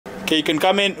Okay, you can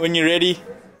come in when you're ready.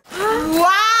 Wow!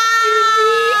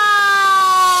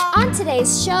 On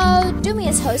today's show, Tumi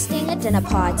is hosting a dinner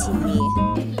party.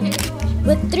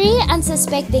 With 3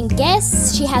 unsuspecting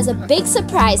guests, she has a big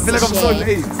surprise to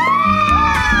share.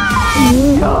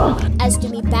 As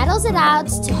Tumi battles it out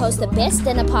to host the best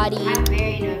dinner party. I'm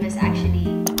very nervous,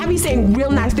 actually. I be saying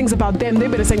real nice things about them. They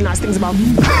better say nice things about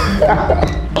me.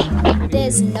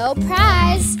 There's no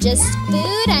prize, just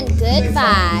food and good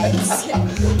vibes. Let's go.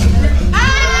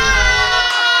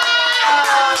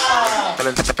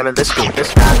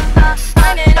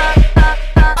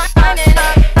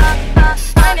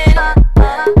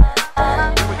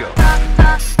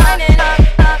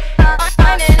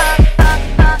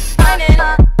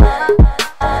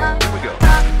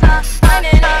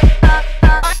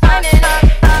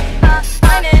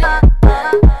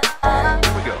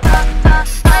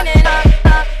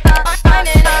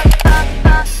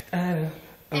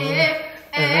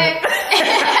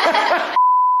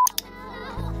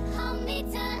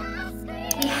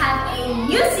 We have a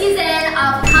new season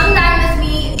of Come Dine With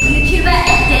Me YouTuber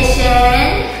Edition.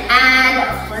 And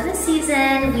for the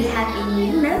season, we have a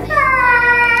new member.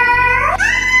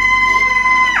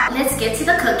 Let's get to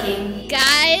the cooking.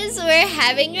 Guys, we're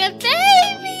having a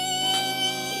baby!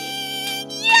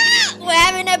 Yeah! We're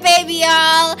having a baby,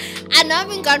 y'all! I know I've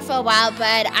been gone for a while,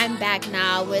 but I'm back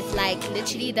now with like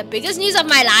literally the biggest news of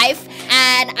my life.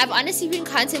 And I've honestly been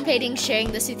contemplating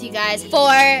sharing this with you guys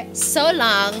for so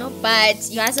long, but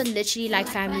you guys are literally like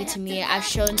family to me. I've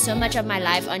shown so much of my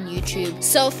life on YouTube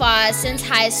so far, since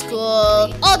high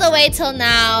school all the way till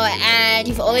now, and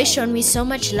you've always shown me so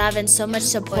much love and so much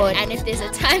support. And if there's a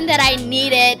time that I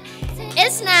need it,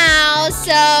 it's now.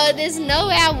 So there's no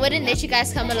way I wouldn't let you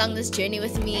guys come along this journey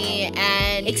with me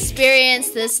and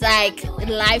experience this like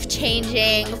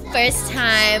life-changing first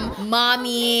time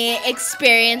mommy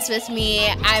experience with me.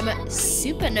 I'm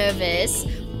super nervous,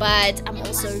 but I'm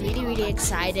also really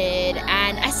excited,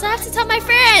 and I still have to tell my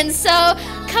friends. So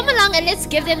come along and let's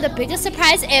give them the biggest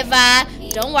surprise ever.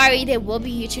 Don't worry, there will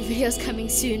be YouTube videos coming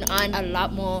soon on a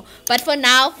lot more, but for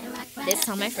now, let's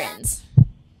tell my friends.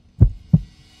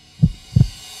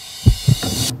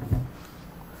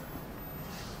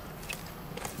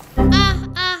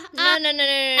 No.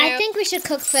 I think we should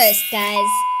cook first, guys.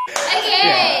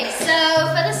 Okay, so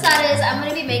for the starters, I'm going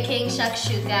to be making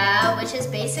shakshuka, which is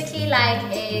basically like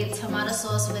a tomato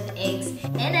sauce with eggs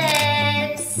in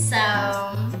it. So,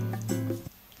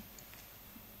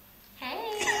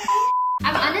 hey.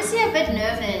 I'm honestly a bit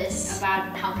nervous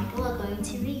about how people are going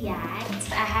to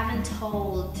react. I haven't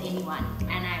told anyone,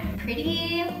 and I'm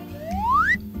pretty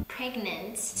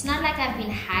pregnant. It's not like I've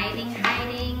been hiding.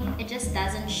 It just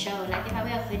doesn't show. Like if I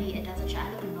wear a hoodie, it doesn't show.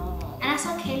 I look normal. And I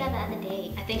saw Kayla the other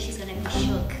day. I think she's gonna be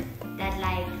shook that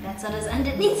like that's what is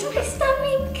underneath my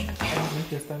stomach.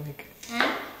 Underneath your stomach.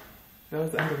 Huh? That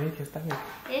was underneath your stomach.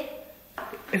 Yeah.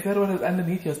 Is that what is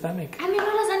underneath your stomach? I mean,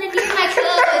 what is underneath my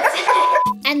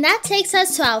clothes? And that takes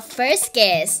us to our first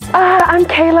guest. I'm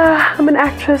Kayla. I'm an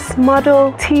actress,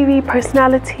 model, TV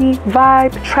personality,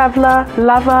 vibe, traveler,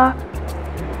 lover,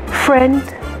 friend.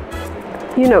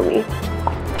 You know me.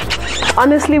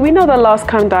 Honestly, we know the last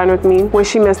Come Dine With Me when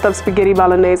she messed up spaghetti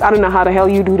bolognese. I don't know how the hell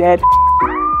you do that.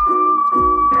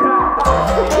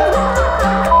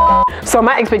 So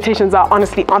my expectations are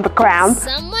honestly on the ground.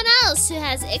 Someone else who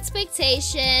has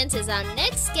expectations is our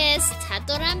next guest,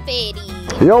 Thato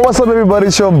Rampedi. Yo, what's up everybody?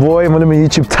 It's your boy, my name is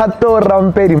YouTube, Thato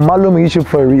Rampedi. Malum YouTube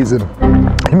for a reason.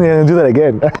 I mean, I'm gonna do that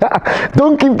again.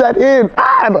 Don't keep that in.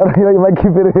 You might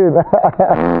keep it in.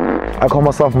 I call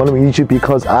myself Malum YouTube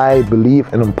because I believe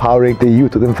in empowering the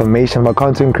youth with information about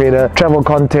content creator, travel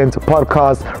content,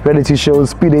 podcasts, reality shows,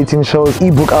 speed dating shows,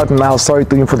 ebook out now. Sorry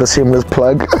Tumi for the shameless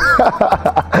plug.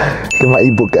 Get my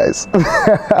ebook, guys.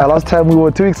 Last time we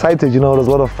were too excited, you know, it was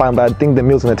a lot of fun, but I think the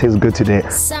meal's gonna taste good today.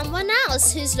 Someone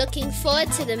else who's looking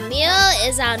forward to the meal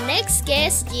is our next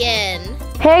guest, Yin.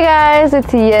 Hey guys,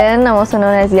 it's Yin. I'm also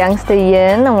known as Youngster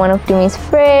Yin. I'm one of Tumi's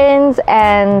friends,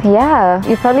 and yeah,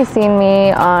 you've probably seen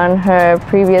me on her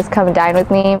previous Come Dine With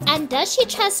Me. And does she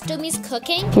trust Tumi's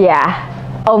cooking?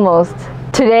 Yeah, almost.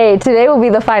 Today will be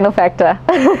the final factor.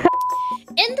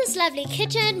 In this lovely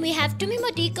kitchen, we have Tumi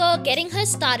Moliko getting her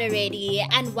starter ready.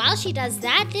 And while she does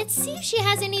that, let's see if she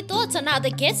has any thoughts on how the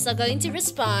guests are going to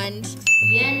respond.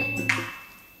 Yin,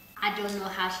 I don't know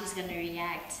how she's gonna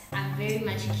react. I'm very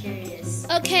much curious.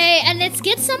 Okay, and let's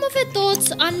get some of her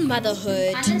thoughts on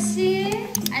motherhood. Honestly,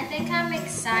 I think I'm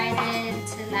excited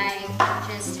to like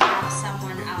just have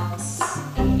someone else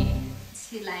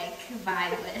to like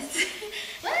vibe with.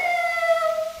 Woo!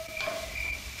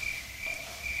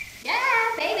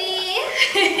 Yeah, baby!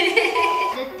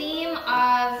 The theme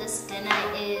of this dinner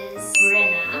is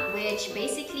brunna, which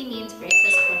basically means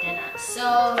breakfast for dinner.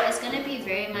 So it's gonna be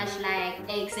very much like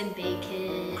eggs and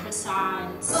bacon,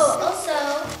 croissants. Oh, also,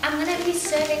 I'm gonna be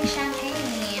serving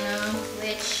champagne,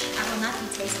 which I will not be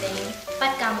tasting,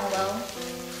 but Gamo will.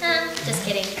 Just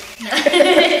kidding. No,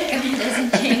 Gamo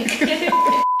doesn't drink.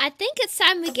 I think it's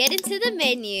time we get into the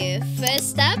menu.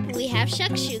 First up, we have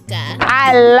shakshuka.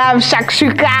 I love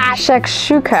shakshuka.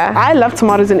 Shakshuka. I love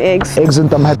tomatoes and eggs. Eggs and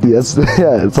tamati.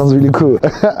 Yeah, it sounds really cool.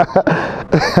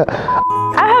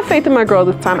 I have faith in my girl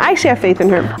this time. I actually have faith in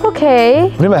her. Okay.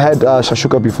 I've never had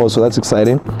shakshuka before, so that's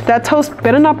exciting. That toast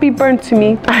better not be burnt to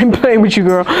me. I'm playing with you,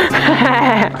 girl.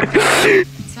 It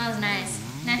smells nice.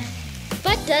 Nah.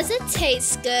 But does it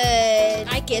taste good?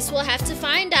 I guess we'll have to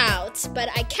find out. But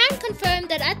I can confirm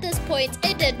that at this point,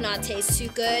 it did not taste too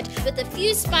good. With a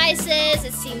few spices,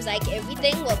 it seems like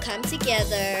everything will come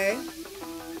together.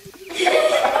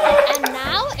 And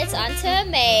now it's on to our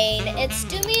main. It's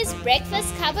Tumi's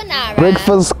breakfast carbonara.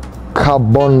 Breakfast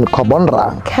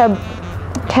carbonara.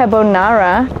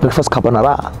 Carbonara. Breakfast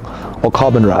carbonara. Or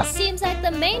carbonara. Seems like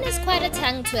the main is quite a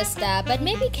tongue twister, but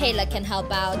maybe Kayla can help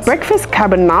out. Breakfast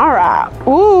carbonara.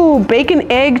 Ooh,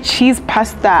 bacon, egg, cheese,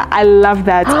 pasta. I love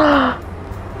that.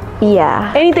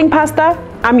 Yeah. Anything pasta,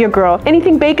 I'm your girl.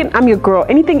 Anything bacon, I'm your girl.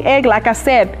 Anything egg, like I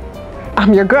said,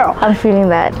 I'm your girl. I'm feeling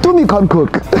that. Tumi can't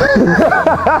cook.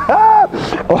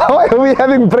 Why are we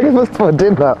having breakfast for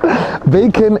dinner?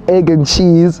 Bacon, egg, and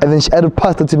cheese, and then she added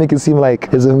pasta to make it seem like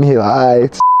it's a meal.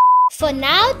 Alright. For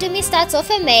now, Tumi starts off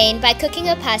her main by cooking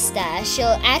her pasta.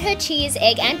 She'll add her cheese,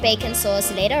 egg, and bacon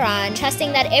sauce later on.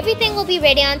 Trusting that everything will be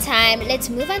ready on time, let's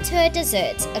move on to her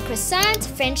dessert, a croissant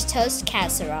French toast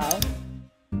casserole.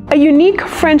 A unique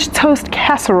French toast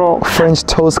casserole. French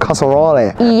toast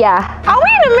casserole. Yeah. Are we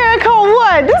in America or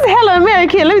what? This is hella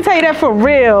American. Let me tell you that for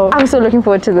real. I'm so looking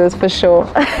forward to this for sure.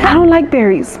 I don't like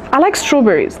berries. I like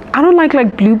strawberries. I don't like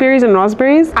blueberries and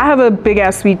raspberries. I have a big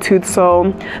ass sweet tooth,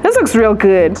 so this looks real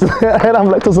good. And I'm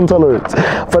lactose intolerant.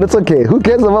 But it's okay. Who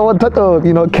cares about what Thato,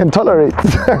 can tolerate?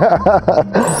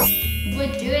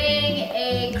 We're doing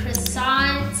a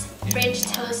croissant French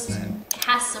toast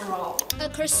casserole. A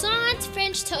croissant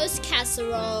French toast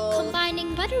casserole,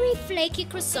 combining buttery flaky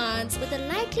croissants with a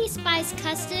lightly spiced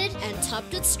custard and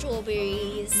topped with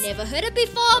strawberries. Never heard it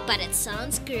before, but it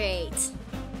sounds great.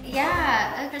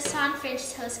 Yeah, a croissant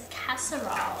French toast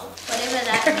casserole, whatever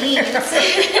that means.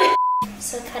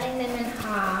 So cutting them in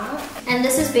half. And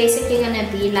this is basically gonna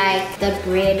be like the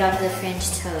bread of the French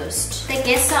toast. The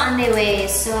guests are on their way,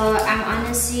 so I'm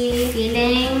honestly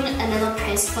feeling a little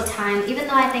pressed for time, even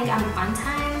though I think I'm on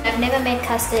time. I've never made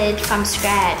custard from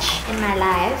scratch in my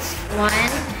life. 1,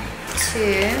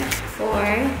 2,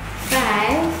 4,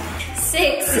 5,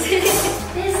 6.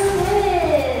 There's a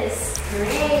lettuce.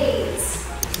 Great.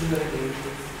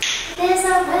 There's a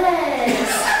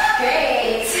lettuce.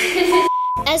 Great.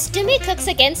 As Tumi cooks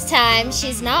against time,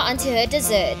 she's now onto her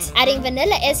dessert. Adding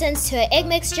vanilla essence to her egg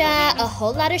mixture, a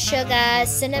whole lot of sugar,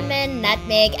 cinnamon,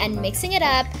 nutmeg, and mixing it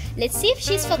up. Let's see if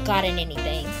she's forgotten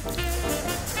anything.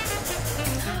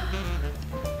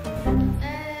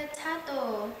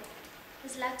 Thato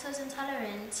is lactose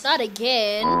intolerant. Not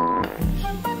again.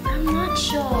 I'm not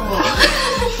sure.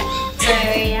 So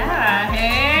yeah,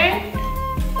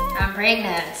 I'm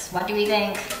pregnant. What do we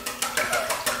think?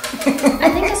 I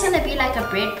think it's gonna be like a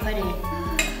bread pudding.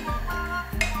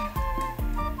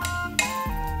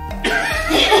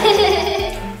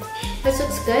 This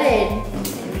looks good.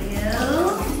 There we go.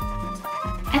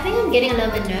 I think I'm getting a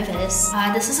little bit nervous.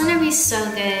 This is gonna be so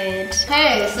good.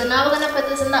 Okay, so now we're gonna put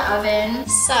this in the oven.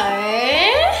 So,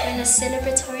 we're in a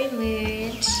celebratory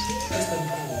mood.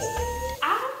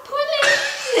 I'm pulling!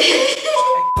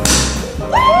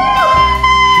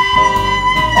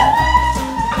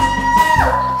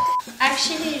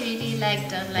 Actually really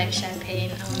don't like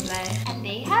champagne, I won't lie. And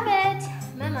there you have it,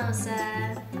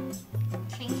 mimosa.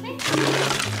 Clink clink.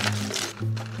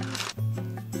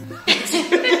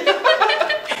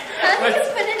 How do you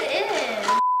put it in?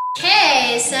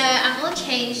 Okay, so I'm all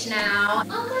changed now. Oh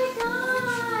my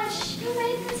gosh, you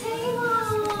made the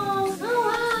table. Oh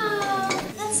wow,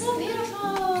 that's so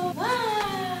beautiful. Wow.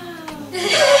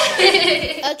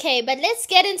 Okay, but let's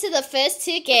get into the first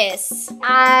two guests.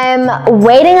 I'm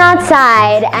waiting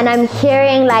outside and I'm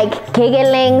hearing like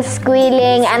giggling,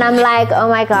 squealing, and I'm like, oh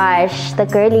my gosh, the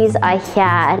girlies are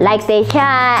here. Like they're here,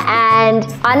 and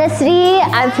honestly,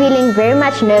 I'm feeling very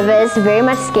much nervous, very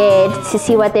much scared to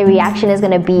see what their reaction is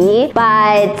gonna be.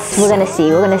 But we're gonna see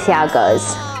how it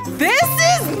goes. This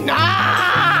is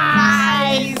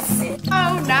nice!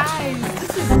 Oh, nice!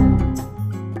 This is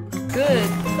good.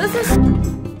 This is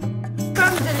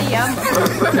from the yum.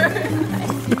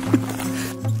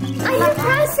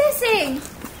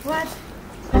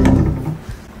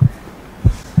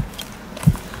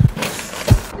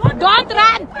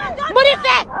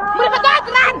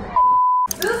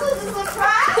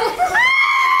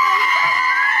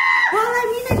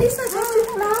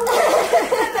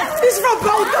 It's for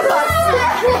both of us.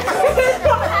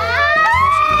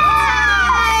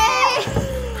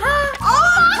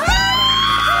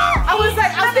 I was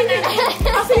thinking,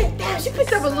 damn, she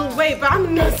picked up a little weight, but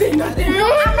I'm not saying nothing.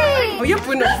 Oh, you're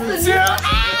putting up fruits.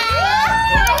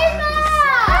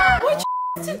 What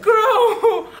you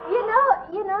girl?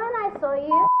 You know when I saw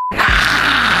you?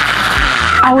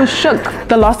 I was shook.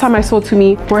 The last time I saw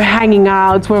Tumi, we're hanging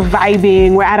out, we're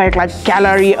vibing, we're at a like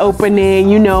gallery opening,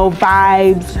 you know,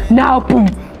 vibes. Now, boom.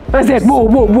 I was like, whoa,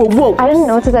 whoa, whoa, whoa. I didn't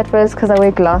notice at first because I wear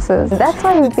glasses. That's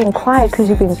why you've been quiet, because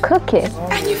you've been cooking.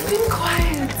 And you've been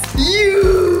quiet.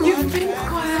 You've been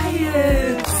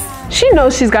quiet. She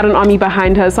knows she's got an army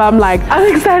behind her, so I'm like, I'm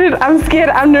excited, I'm scared,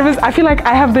 I'm nervous. I feel like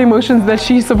I have the emotions that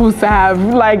she's supposed to have.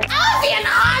 Like, I'll be an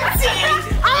auntie!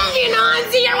 I'll be an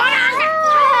auntie! I want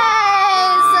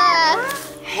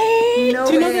hey,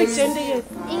 do you know the gender yet?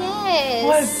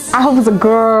 Yes. What? I hope it's a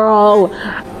girl.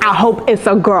 I hope it's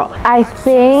a girl. I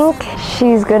think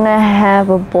she's gonna have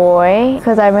a boy,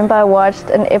 because I remember I watched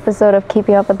an episode of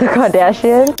Keeping Up with the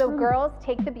Kardashians. So girls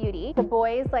take the beauty, the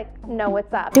boys like know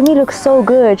what's up. Tumi looks so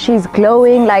good. She's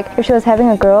glowing. Like if she was having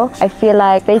a girl, I feel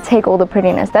like they take all the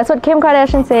prettiness. That's what Kim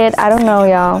Kardashian said. I don't know,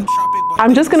 y'all.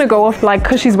 I'm just gonna go off like,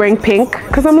 cause she's wearing pink.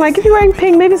 Cause I'm like, if you're wearing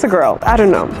pink, maybe it's a girl. I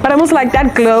don't know. But I was like,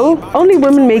 that glow, only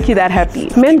women make you that happy.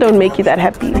 Men don't make you that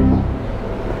happy.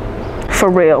 For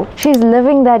real. She's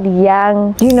living that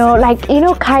young, you know, like, you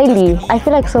know, Kylie. I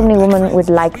feel like so many women would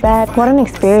like that. What an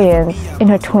experience in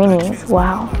her 20s.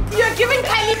 Wow. You're giving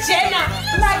Kylie Jenner.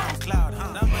 Like,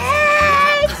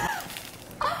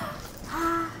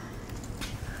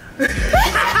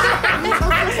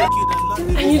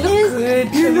 and you look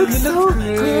good. You look so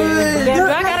good. Yeah, do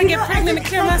I gotta get pregnant to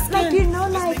clear my skin? Like, you know,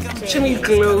 like... Jimmy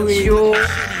glowy. Yo.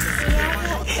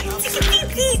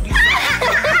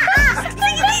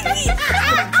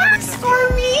 For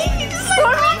me?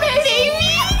 For me, baby?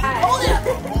 Hold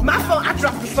it. My phone, I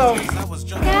dropped the phone. Oh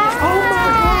my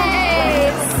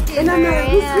God. And I'm like,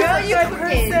 girl, you're a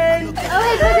person. Oh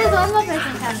wait, but there's one more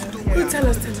person coming. Who tell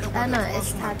us? No,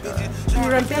 it's Thato.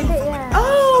 Rampedi? Yeah.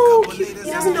 Oh, cute. He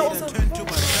doesn't know also.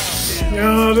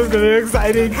 Oh, this is gonna be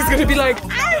exciting. He's gonna be like,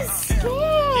 I'm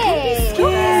scared.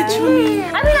 yeah, Tumi.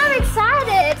 I mean, I'm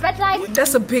excited, but like...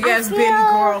 That's a big ass baby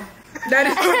girl.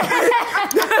 That's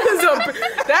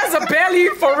a belly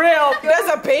for real. There's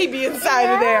a baby inside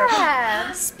of there.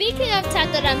 Yeah. Speaking of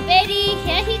Thato Rampedi,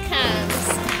 here he comes.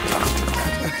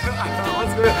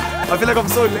 I feel like I'm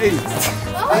so late.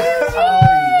 Oh,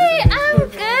 hey, I'm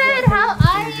good. How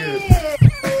are you?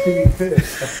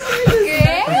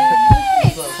 Great.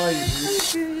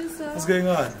 What's going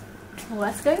on?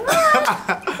 What's going on?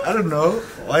 I don't know.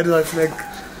 Why do I feel like...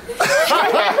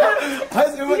 Why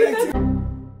is everyone acting...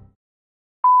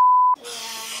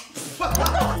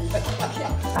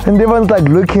 And everyone's like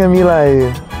looking at me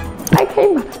like... I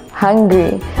came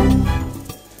hungry.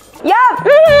 Yeah,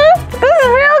 this is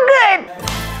real